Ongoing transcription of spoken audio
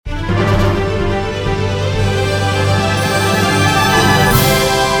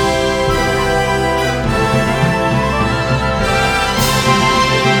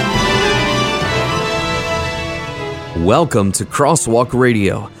Welcome to Crosswalk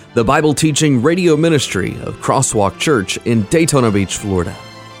Radio, the Bible-teaching radio ministry of Crosswalk Church in Daytona Beach, Florida.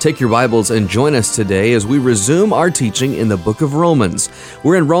 Take your Bibles and join us today as we resume our teaching in the book of Romans.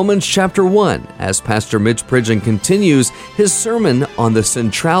 We're in Romans chapter 1 as Pastor Mitch Pridgeon continues his sermon on the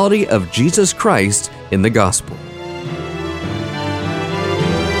centrality of Jesus Christ in the gospel.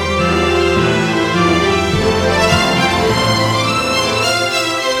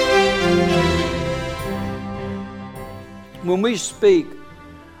 When we speak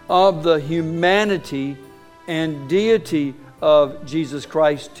of the humanity and deity of Jesus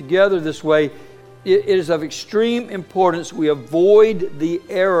Christ together this way, it is of extreme importance we avoid the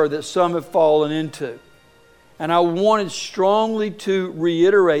error that some have fallen into. And I wanted strongly to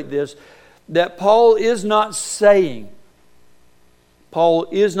reiterate this, that Paul is not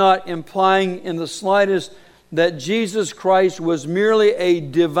implying in the slightest that Jesus Christ was merely a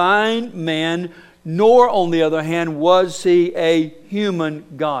divine man, nor, on the other hand, was he a human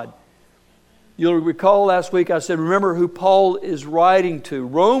God. You'll recall last week I said, remember who Paul is writing to.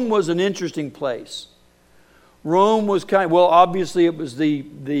 Rome was an interesting place. Rome was obviously it was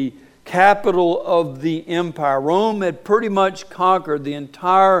the capital of the empire. Rome had pretty much conquered the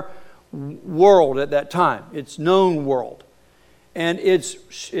entire world at that time, its known world. And its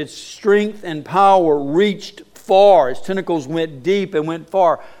strength and power reached far. Its tentacles went deep and went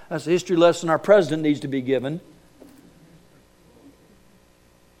far. That's a history lesson our president needs to be given.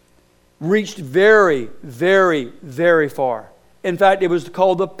 Reached very, very, very far. In fact, it was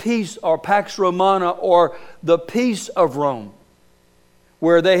called the Peace or Pax Romana, or the Peace of Rome,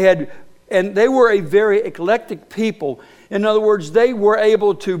 where they were a very eclectic people. In other words, they were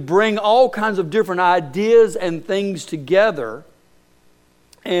able to bring all kinds of different ideas and things together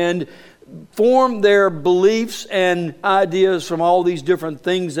and form their beliefs and ideas from all these different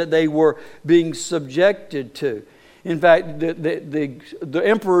things that they were being subjected to. In fact, the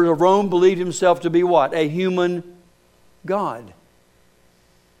emperor of Rome believed himself to be what? A human god.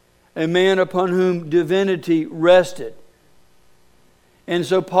 A man upon whom divinity rested. And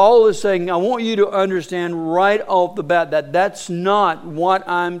so Paul is saying, I want you to understand right off the bat that that's not what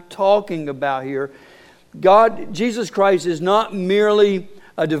I'm talking about here. Jesus Christ is not merely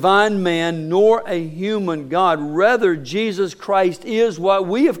a divine man, nor a human God. Rather, Jesus Christ is what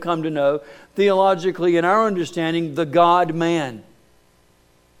we have come to know theologically in our understanding, the God-man.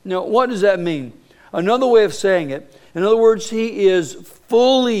 Now, what does that mean? Another way of saying it, in other words, He is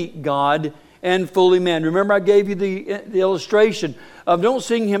fully God and fully man. Remember, I gave you the illustration of don't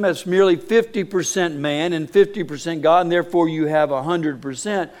seeing Him as merely 50% man and 50% God, and therefore you have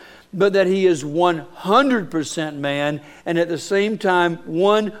 100%. But that He is 100% man and at the same time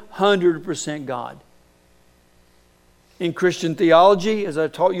 100% God. In Christian theology, as I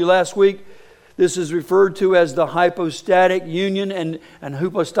taught you last week, this is referred to as the hypostatic union, and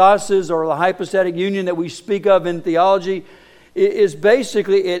hypostasis, or the hypostatic union that we speak of in theology, is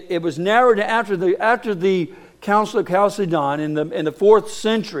basically, it was narrowed after the Council of Chalcedon in the 4th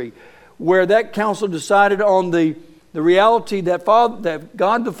century, where that council decided on the reality that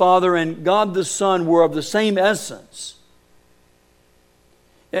God the Father and God the Son were of the same essence.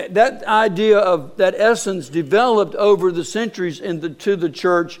 That idea of that essence developed over the centuries to the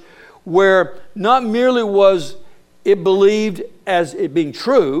church, where not merely was it believed as it being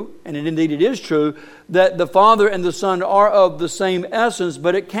true, and indeed it is true, that the Father and the Son are of the same essence,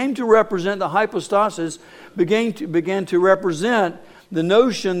 but it came to represent, the hypostasis began to represent the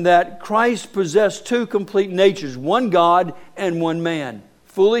notion that Christ possessed two complete natures, one God and one man,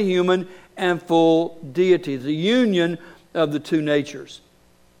 fully human and full deity, the union of the two natures.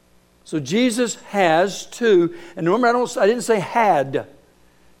 So Jesus has two, and remember I didn't say had,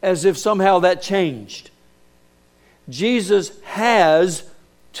 as if somehow that changed. Jesus has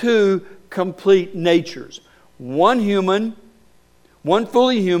two complete natures, one human, one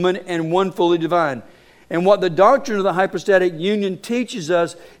fully human, and one fully divine. And what the doctrine of the hypostatic union teaches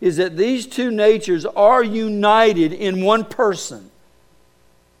us is that these two natures are united in one person.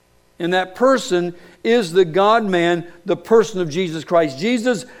 And that person is the God-man, the person of Jesus Christ.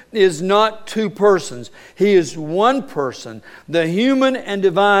 Jesus is not two persons. He is one person. The human and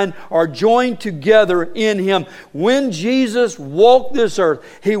divine are joined together in Him. When Jesus walked this earth,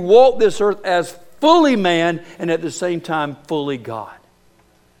 He walked this earth as fully man and at the same time fully God.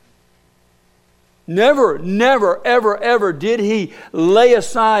 Never, never, ever, ever did He lay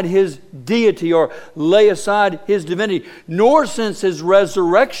aside His deity or lay aside His divinity. Nor since His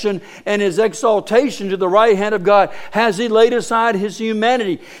resurrection and His exaltation to the right hand of God has He laid aside His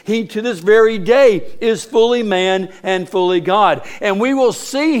humanity. He, to this very day, is fully man and fully God. And we will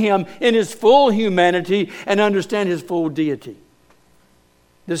see Him in His full humanity and understand His full deity.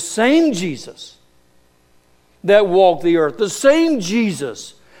 The same Jesus that walked the earth, the same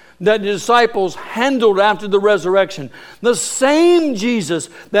Jesus that the disciples handled after the resurrection, the same Jesus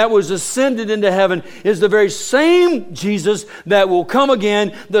that was ascended into heaven is the very same Jesus that will come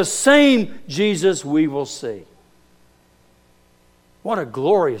again, the same Jesus we will see. What a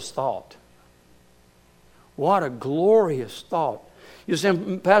glorious thought. What a glorious thought. You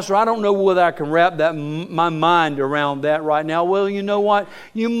say, Pastor, I don't know whether I can wrap my mind around that right now. Well, you know what?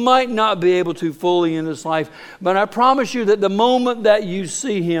 You might not be able to fully in this life, but I promise you that the moment that you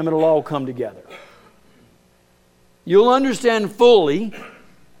see Him, it'll all come together. You'll understand fully,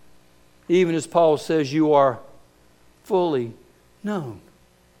 even as Paul says, you are fully known.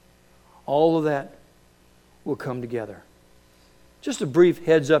 All of that will come together. Just a brief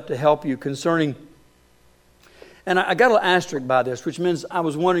heads up to help you concerning. And I got an asterisk by this, which means I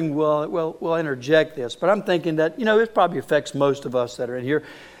was wondering, will I interject this? But I'm thinking that, it probably affects most of us that are in here,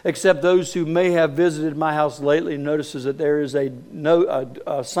 except those who may have visited my house lately and notices that there is a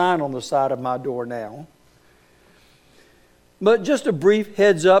sign on the side of my door now. But just a brief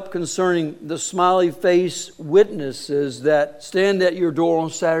heads up concerning the smiley face witnesses that stand at your door on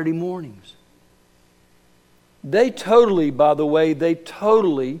Saturday mornings. They totally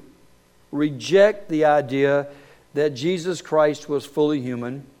reject the idea that Jesus Christ was fully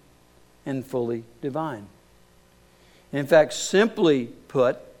human and fully divine. In fact, simply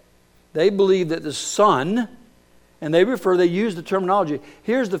put, they believe that the Son, and they use the terminology.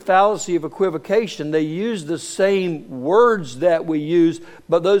 Here's the fallacy of equivocation. They use the same words that we use,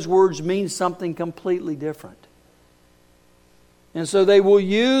 but those words mean something completely different. And so they will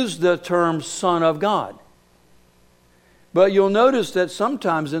use the term Son of God. But you'll notice that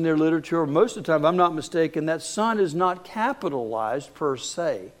sometimes in their literature, or most of the time, if I'm not mistaken, that Son is not capitalized per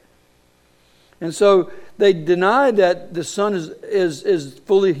se. And so they deny that the Son is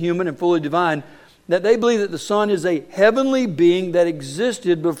fully human and fully divine, that they believe that the Son is a heavenly being that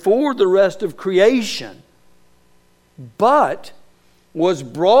existed before the rest of creation, but was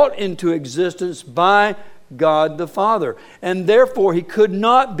brought into existence by God the Father. And therefore, He could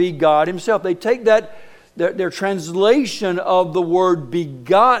not be God Himself. They take that their translation of the word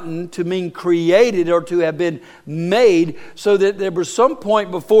begotten to mean created or to have been made, so that there was some point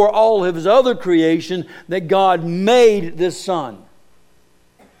before all of His other creation that God made this Son.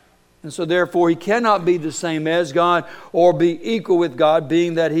 And so therefore He cannot be the same as God or be equal with God,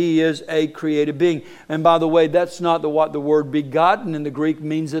 being that He is a created being. And by the way, that's not what the word begotten in the Greek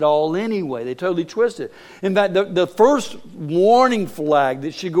means at all anyway. They totally twist it. In fact, the first warning flag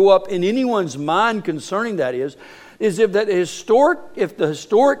that should go up in anyone's mind concerning that is if the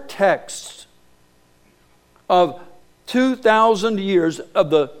historic texts of 2,000 years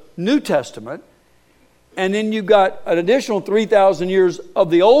of the New Testament, and then you've got an additional 3,000 years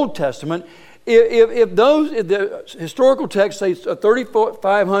of the Old Testament. If the historical texts, say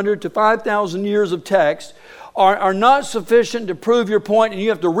 3,500 to 5,000 years of text, are not sufficient to prove your point, and you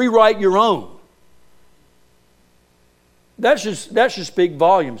have to rewrite your own, that should speak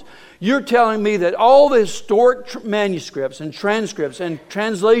volumes. You're telling me that all the historic manuscripts and transcripts and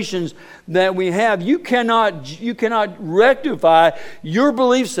translations that we have, you cannot rectify your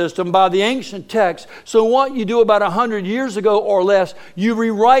belief system by the ancient text. So what you do about 100 years ago or less, you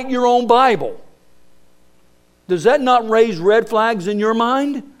rewrite your own Bible. Does that not raise red flags in your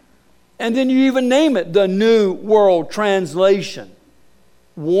mind? And then you even name it the New World Translation.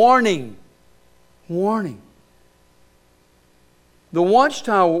 Warning. Warning. The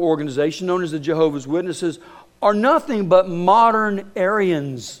Watchtower organization, known as the Jehovah's Witnesses, are nothing but modern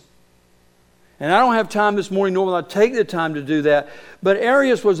Arians. And I don't have time this morning, nor will I take the time to do that. But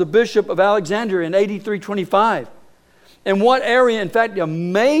Arius was a bishop of Alexandria in AD 325. And what Arian, in fact,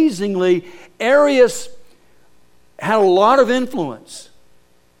 amazingly, Arius had a lot of influence.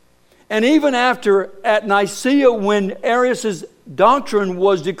 And even at Nicaea, when Arius' doctrine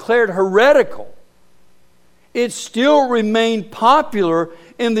was declared heretical, it still remained popular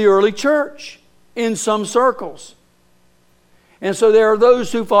in the early church, in some circles. And so there are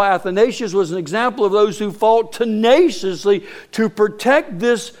those who fought. Athanasius was an example of those who fought tenaciously to protect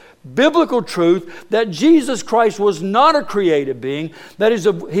this biblical truth that Jesus Christ was not a created being, that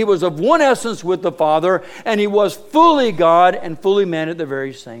He was of one essence with the Father, and He was fully God and fully man at the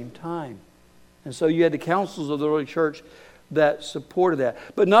very same time. And so you had the councils of the early church that supported that.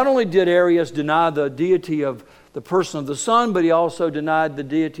 But not only did Arius deny the deity of the person of the Son, but he also denied the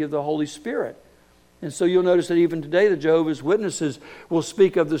deity of the Holy Spirit. And so you'll notice that even today the Jehovah's Witnesses will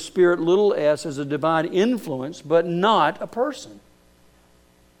speak of the Spirit, little s, as a divine influence, but not a person.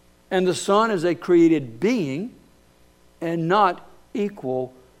 And the Son is a created being and not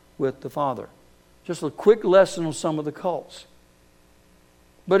equal with the Father. Just a quick lesson on some of the cults.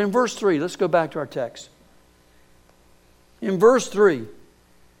 But in verse 3, let's go back to our text. In verse 3,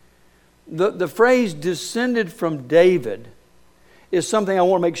 the phrase descended from David is something I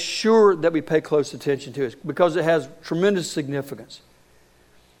want to make sure that we pay close attention to, because it has tremendous significance.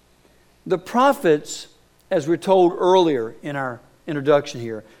 The prophets, as we're told earlier in our introduction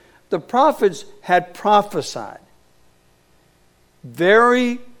here, the prophets had prophesied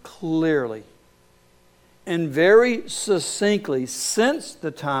very clearly and very succinctly since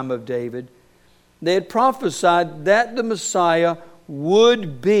the time of David. They had prophesied that the Messiah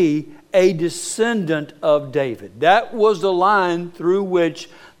would be a descendant of David. That was the line through which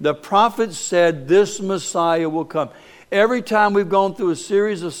the prophets said this Messiah will come. Every time we've gone through a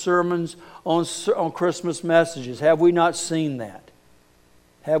series of sermons on Christmas messages, have we not seen that?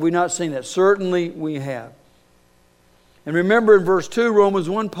 Have we not seen that? Certainly we have. And remember in verse 2, Romans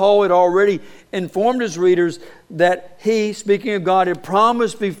 1, Paul had already informed his readers that he, speaking of God, had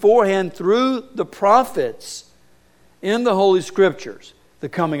promised beforehand through the prophets in the Holy Scriptures the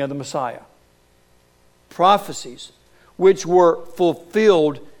coming of the Messiah. Prophecies which were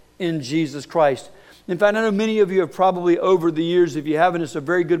fulfilled in Jesus Christ. In fact, I know many of you have probably over the years, if you haven't, it's a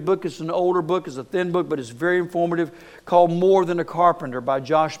very good book. It's an older book. It's a thin book, but it's very informative, called More Than a Carpenter by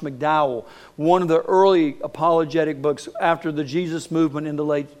Josh McDowell. One of the early apologetic books after the Jesus movement in the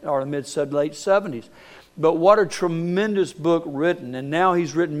late 70s. But what a tremendous book written. And now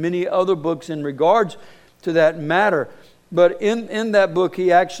he's written many other books in regards to that matter. But in that book,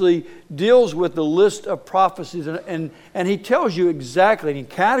 he actually deals with the list of prophecies, and he tells you exactly, and he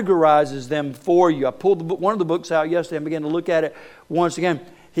categorizes them for you. I pulled one of the books out yesterday and began to look at it once again.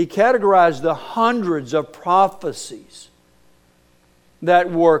 He categorized the hundreds of prophecies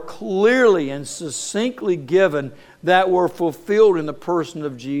that were clearly and succinctly given that were fulfilled in the person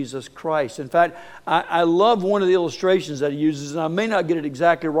of Jesus Christ. In fact, I love one of the illustrations that he uses, and I may not get it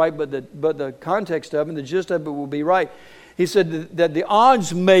exactly right, but the context of it and the gist of it will be right. He said that the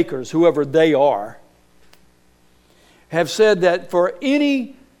odds makers, whoever they are, have said that for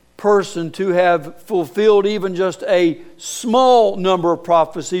any person to have fulfilled even just a small number of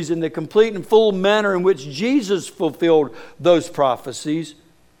prophecies in the complete and full manner in which Jesus fulfilled those prophecies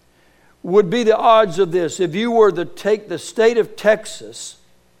would be the odds of this. If you were to take the state of Texas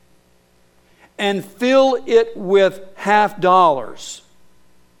and fill it with $50,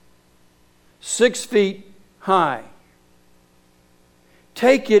 6 feet high,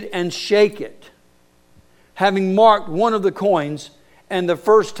 take it and shake it, having marked one of the coins, and the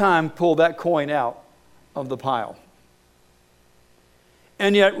first time pull that coin out of the pile.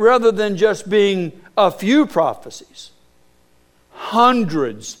 And yet, rather than just being a few prophecies,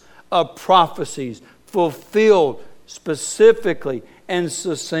 hundreds of prophecies fulfilled specifically and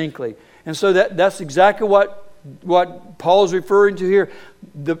succinctly. And so that's exactly what Paul is referring to here.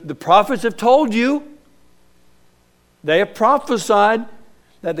 The prophets have told you, they have prophesied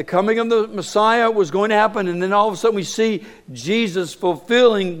that the coming of the Messiah was going to happen, and then all of a sudden we see Jesus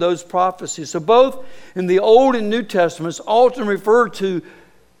fulfilling those prophecies. So both in the Old and New Testaments often refer to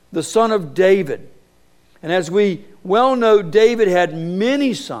the son of David. And as we well know, David had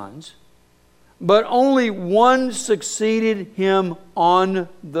many sons, but only one succeeded him on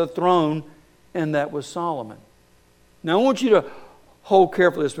the throne, and that was Solomon. Now I want you to hold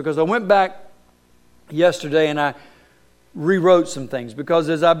carefully this, because I went back yesterday and I rewrote some things, because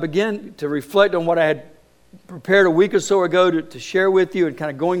as I began to reflect on what I had prepared a week or so ago to share with you, and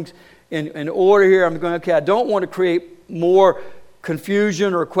kind of going in order here, I'm going, okay, I don't want to create more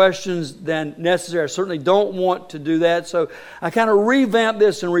confusion or questions than necessary. I certainly don't want to do that. So I kind of revamped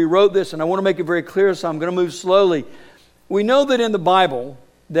this and rewrote this, and I want to make it very clear, so I'm going to move slowly. We know that in the Bible,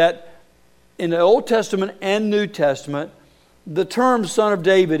 that in the Old Testament and New Testament, the term Son of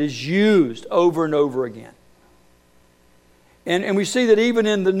David is used over and over again. And we see that even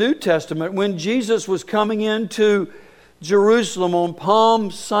in the New Testament, when Jesus was coming into Jerusalem on Palm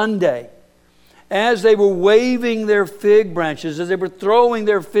Sunday, as they were waving their fig branches, as they were throwing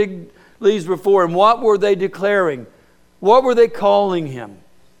their fig leaves before him, what were they declaring? What were they calling him?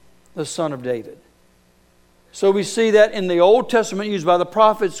 The Son of David. So we see that in the Old Testament used by the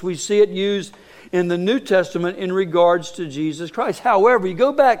prophets. We see it used in the New Testament in regards to Jesus Christ. However, you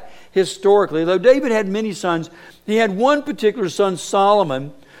go back historically, though David had many sons, he had one particular son,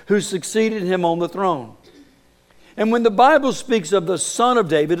 Solomon, who succeeded him on the throne. And when the Bible speaks of the son of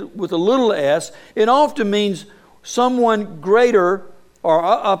David with a little s, it often means someone greater, or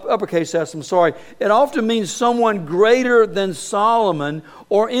uppercase s, I'm sorry. It often means someone greater than Solomon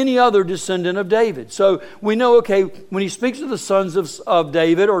or any other descendant of David. So we know, okay, when he speaks of the sons of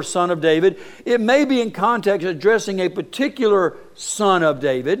David or son of David, it may be in context addressing a particular son of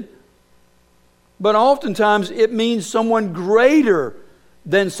David, but oftentimes it means someone greater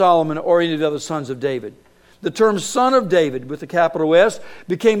than Solomon or any of the other sons of David. The term son of David with a capital S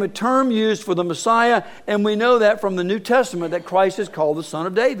became a term used for the Messiah, and we know that from the New Testament that Christ is called the Son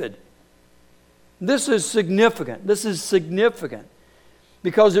of David. This is significant. This is significant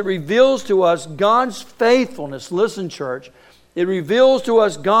because it reveals to us God's faithfulness. Listen, church. It reveals to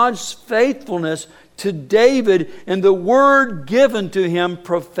us God's faithfulness to David and the word given to him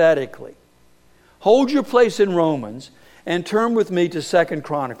prophetically. Hold your place in Romans and turn with me to 2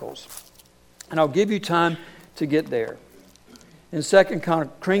 Chronicles. And I'll give you time to get there. In 2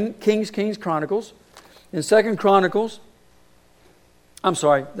 Kings Chronicles. In 2 Chronicles. I'm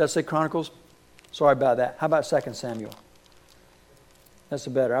sorry, did I say Chronicles? Sorry about that. How about 2 Samuel? That's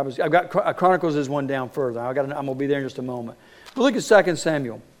better. I've got Chronicles is one down further. I'm going to be there in just a moment. But look at 2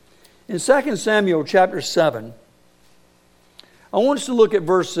 Samuel. In 2 Samuel chapter 7, I want us to look at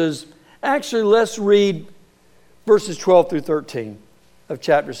verses. Actually, let's read verses 12 through 13. Of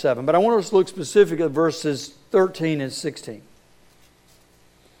chapter 7. But I want us to look specifically at verses 13 and 16.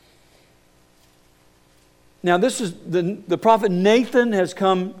 Now this is the prophet Nathan has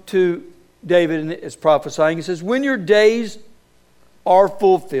come to David and is prophesying. He says, when your days are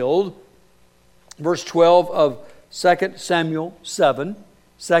fulfilled, verse 12 of 2 Samuel 7,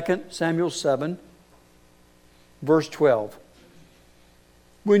 2 Samuel 7, verse 12.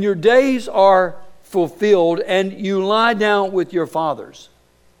 When your days are fulfilled and you lie down with your fathers,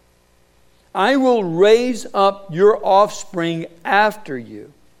 I will raise up your offspring after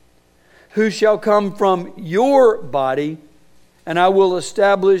you, who shall come from your body, and I will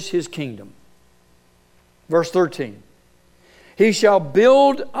establish his kingdom. Verse 13. He shall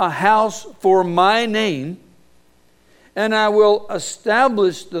build a house for my name, and I will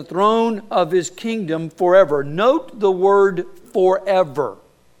establish the throne of his kingdom forever. Note the word forever.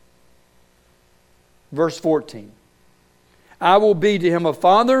 Verse 14. I will be to him a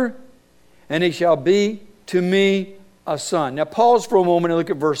father, and he shall be to me a son. Now pause for a moment and look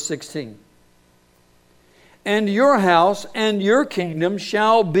at verse 16. And your house and your kingdom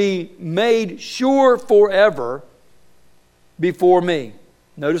shall be made sure forever before me.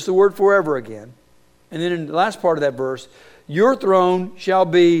 Notice the word forever again. And then in the last part of that verse, your throne shall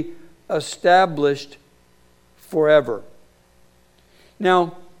be established forever.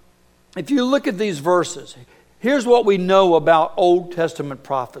 Now, if you look at these verses, here's what we know about Old Testament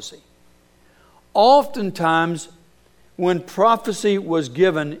prophecy. Oftentimes, when prophecy was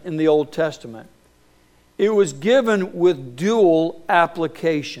given in the Old Testament, it was given with dual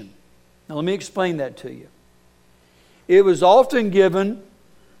application. Now, let me explain that to you. It was often given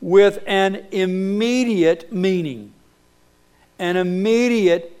with an immediate meaning, an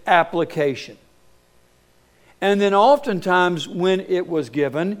immediate application. And then oftentimes when it was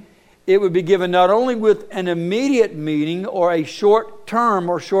given, it would be given not only with an immediate meaning or a short term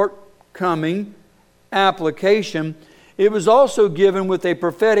or shortcoming application, it was also given with a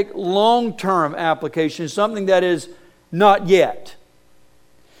prophetic long-term application, something that is not yet.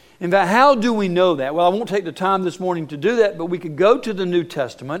 In fact, how do we know that? Well, I won't take the time this morning to do that, but we could go to the New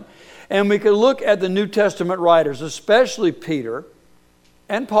Testament and we could look at the New Testament writers, especially Peter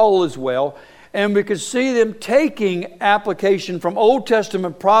and Paul as well, and we could see them taking application from Old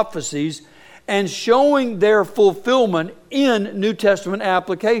Testament prophecies and showing their fulfillment in New Testament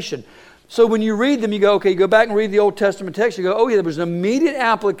application. So when you read them, you go, okay, you go back and read the Old Testament text, you go, oh yeah, there was an immediate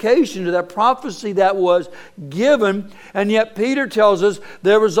application to that prophecy that was given, and yet Peter tells us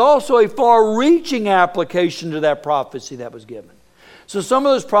there was also a far-reaching application to that prophecy that was given. So some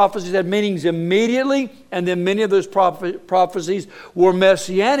of those prophecies had meanings immediately, and then many of those prophecies were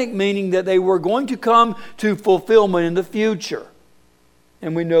messianic, meaning that they were going to come to fulfillment in the future.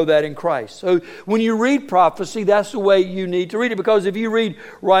 And we know that in Christ. So when you read prophecy, that's the way you need to read it. Because if you read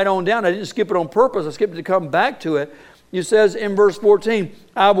right on down, I didn't skip it on purpose, I skipped it to come back to it. It says in verse 14,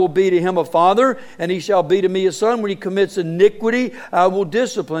 I will be to him a father, and he shall be to me a son. When he commits iniquity, I will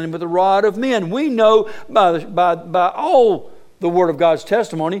discipline him with the rod of men. We know by all the word of God's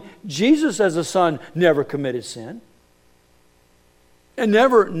testimony, Jesus as a son never committed sin. and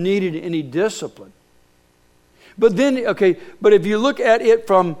never needed any discipline. But if you look at it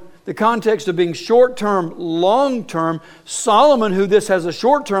from the context of being short-term, long-term, Solomon, who this has a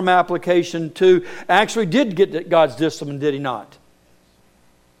short-term application to, actually did get God's discipline, did he not?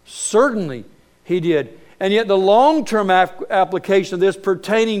 Certainly he did. And yet the long-term application of this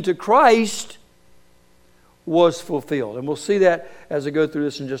pertaining to Christ was fulfilled. And we'll see that as I go through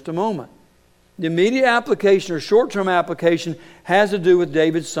this in just a moment. The immediate application or short-term application has to do with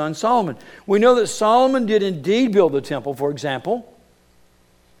David's son Solomon. We know that Solomon did indeed build the temple, for example.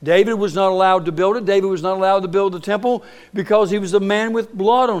 David was not allowed to build it. David was not allowed to build the temple because he was a man with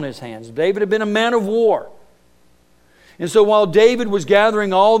blood on his hands. David had been a man of war. And so while David was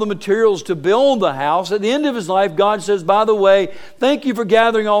gathering all the materials to build the house, at the end of his life, God says, by the way, thank you for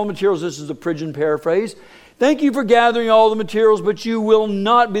gathering all the materials. This is a Phrygian paraphrase. Thank you for gathering all the materials, but you will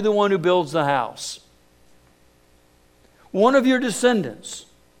not be the one who builds the house. One of your descendants,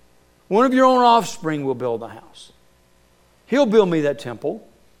 one of your own offspring will build the house. He'll build me that temple,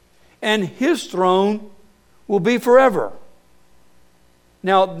 and his throne will be forever.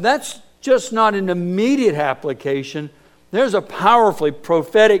 Now, that's just not an immediate application. There's a powerfully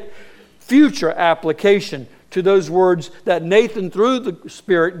prophetic future application to those words that Nathan, through the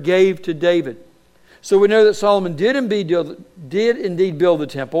Spirit, gave to David. So we know that Solomon did indeed build the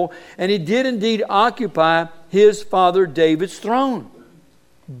temple, and he did indeed occupy his father David's throne.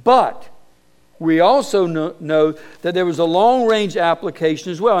 But we also know that there was a long-range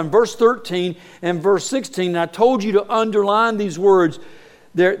application as well. In verse 13 and verse 16, I told you to underline these words.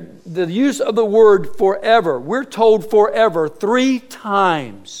 The use of the word forever. We're told forever 3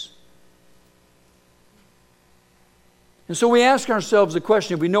 times. And so we ask ourselves the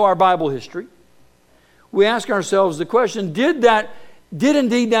question, if we know our Bible history, we ask ourselves the question, did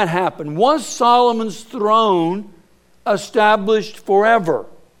indeed that happen? Was Solomon's throne established forever?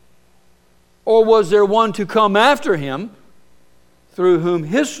 Or was there one to come after him through whom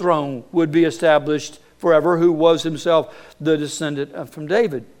his throne would be established forever, who was himself the descendant from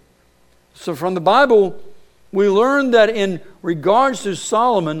David? So from the Bible, we learn that in regards to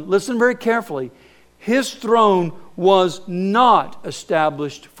Solomon, listen very carefully, his throne was not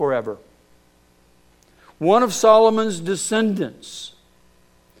established forever. One of Solomon's descendants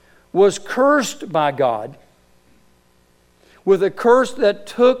was cursed by God with a curse that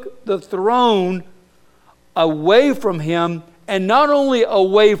took the throne away from him, and not only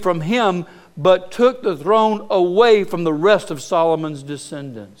away from him, but took the throne away from the rest of Solomon's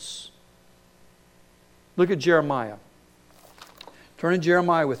descendants. Look at Jeremiah. Turn to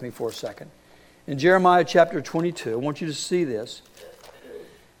Jeremiah with me for a second. In Jeremiah chapter 22, I want you to see this.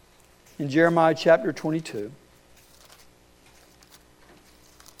 In Jeremiah chapter 22.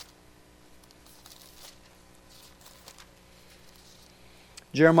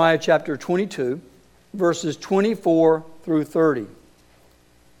 Jeremiah chapter 22, verses 24 through 30.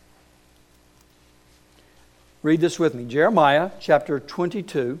 Read this with me. Jeremiah chapter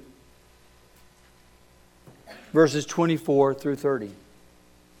 22, verses 24 through 30.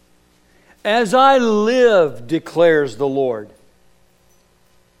 As I live, declares the Lord,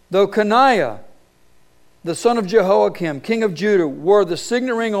 though Coniah, the son of Jehoiakim, king of Judah, wore the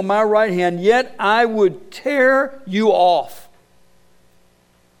signet ring on my right hand, yet I would tear you off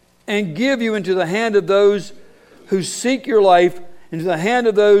and give you into the hand of those who seek your life, into the hand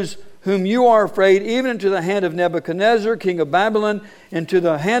of those whom you are afraid, even into the hand of Nebuchadnezzar, king of Babylon, into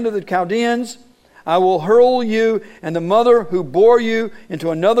the hand of the Chaldeans. I will hurl you and the mother who bore you into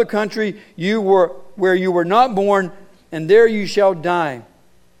another country where you were not born, and there you shall die.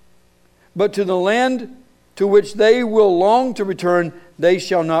 But to the land to which they will long to return, they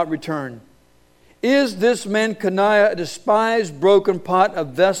shall not return. Is this man Coniah a despised, broken pot, a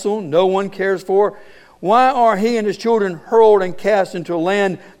vessel no one cares for? Why are he and his children hurled and cast into a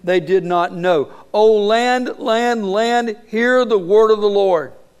land they did not know? O land, land, land, hear the word of the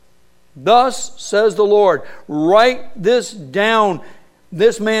Lord. Thus says the Lord, write this down,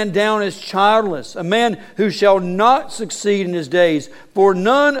 this man down as childless, a man who shall not succeed in his days, for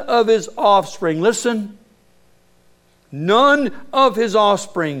none of his offspring, listen, none of his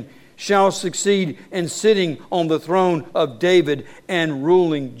offspring shall succeed in sitting on the throne of David and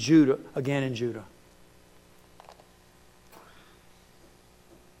ruling Judah, again in Judah.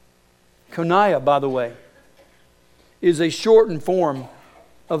 Coniah, by the way, is a shortened form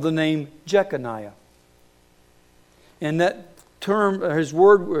of the name Jeconiah. And that term, his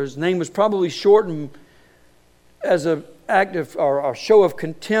name was probably shortened as an act of, or a show of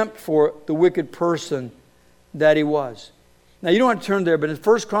contempt for the wicked person that he was. Now, you don't have to turn there, but in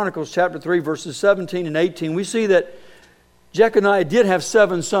 1 Chronicles chapter 3, verses 17 and 18, we see that Jeconiah did have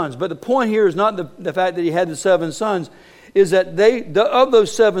 7 sons, but the point here is not the fact that he had the 7 sons, is that of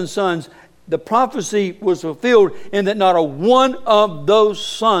those 7 sons, the prophecy was fulfilled in that not a one of those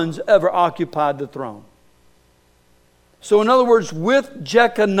sons ever occupied the throne. So in other words, with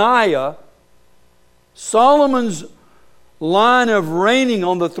Jeconiah, Solomon's line of reigning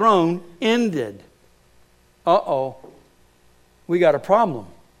on the throne ended. We got a problem.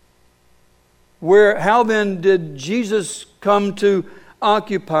 How then did Jesus come to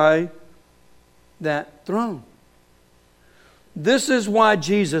occupy that throne? This is why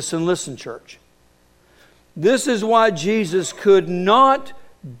Jesus, and listen, church, this is why Jesus could not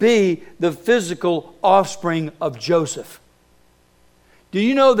be the physical offspring of Joseph. Do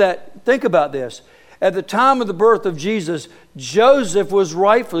you know that? Think about this. At the time of the birth of Jesus, Joseph was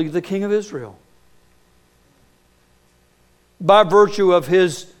rightfully the king of Israel by virtue of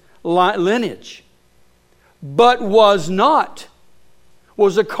his lineage, but was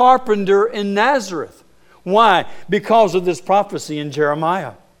a carpenter in Nazareth. Why? Because of this prophecy in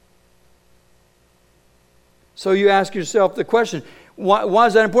Jeremiah. So you ask yourself the question, why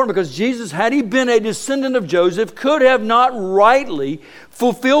is that important? Because Jesus, had he been a descendant of Joseph, could have not rightly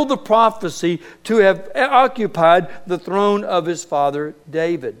fulfilled the prophecy to have occupied the throne of his father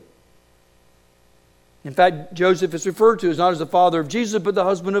David. In fact, Joseph is referred to as not as the father of Jesus, but the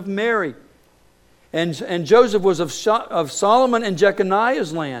husband of Mary. And Joseph was of Solomon and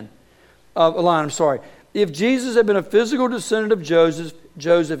Jeconiah's line. If Jesus had been a physical descendant of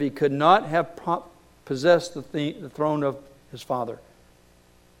Joseph, he could not have possessed the throne of his father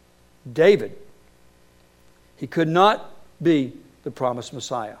David. He could not be the promised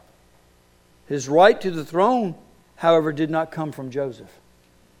Messiah. His right to the throne, however, did not come from Joseph.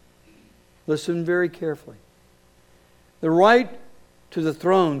 Listen very carefully. The right to the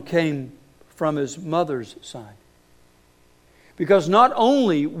throne came from his mother's side. Because not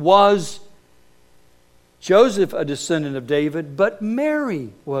only was Joseph a descendant of David, but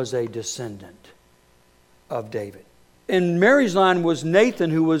Mary was a descendant of David. In Mary's line was Nathan,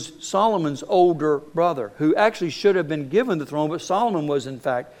 who was Solomon's older brother, who actually should have been given the throne, but Solomon was in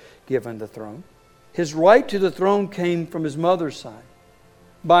fact given the throne. His right to the throne came from his mother's side.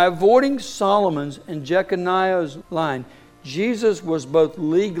 By avoiding Solomon's and Jeconiah's line, Jesus was both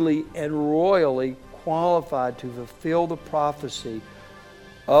legally and royally qualified to fulfill the prophecy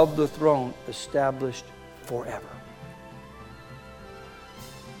of the throne established forever.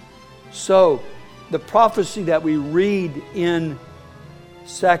 So, the prophecy that we read in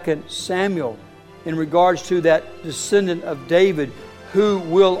 2 Samuel in regards to that descendant of David who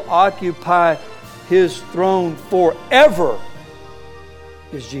will occupy his throne forever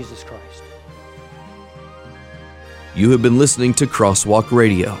is Jesus Christ. You have been listening to Crosswalk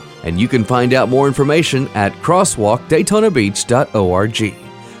Radio, and you can find out more information at crosswalkdaytonabeach.org.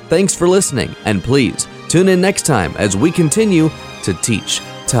 Thanks for listening, and please tune in next time as we continue to teach,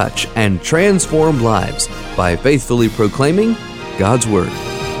 touch, and transform lives by faithfully proclaiming God's Word.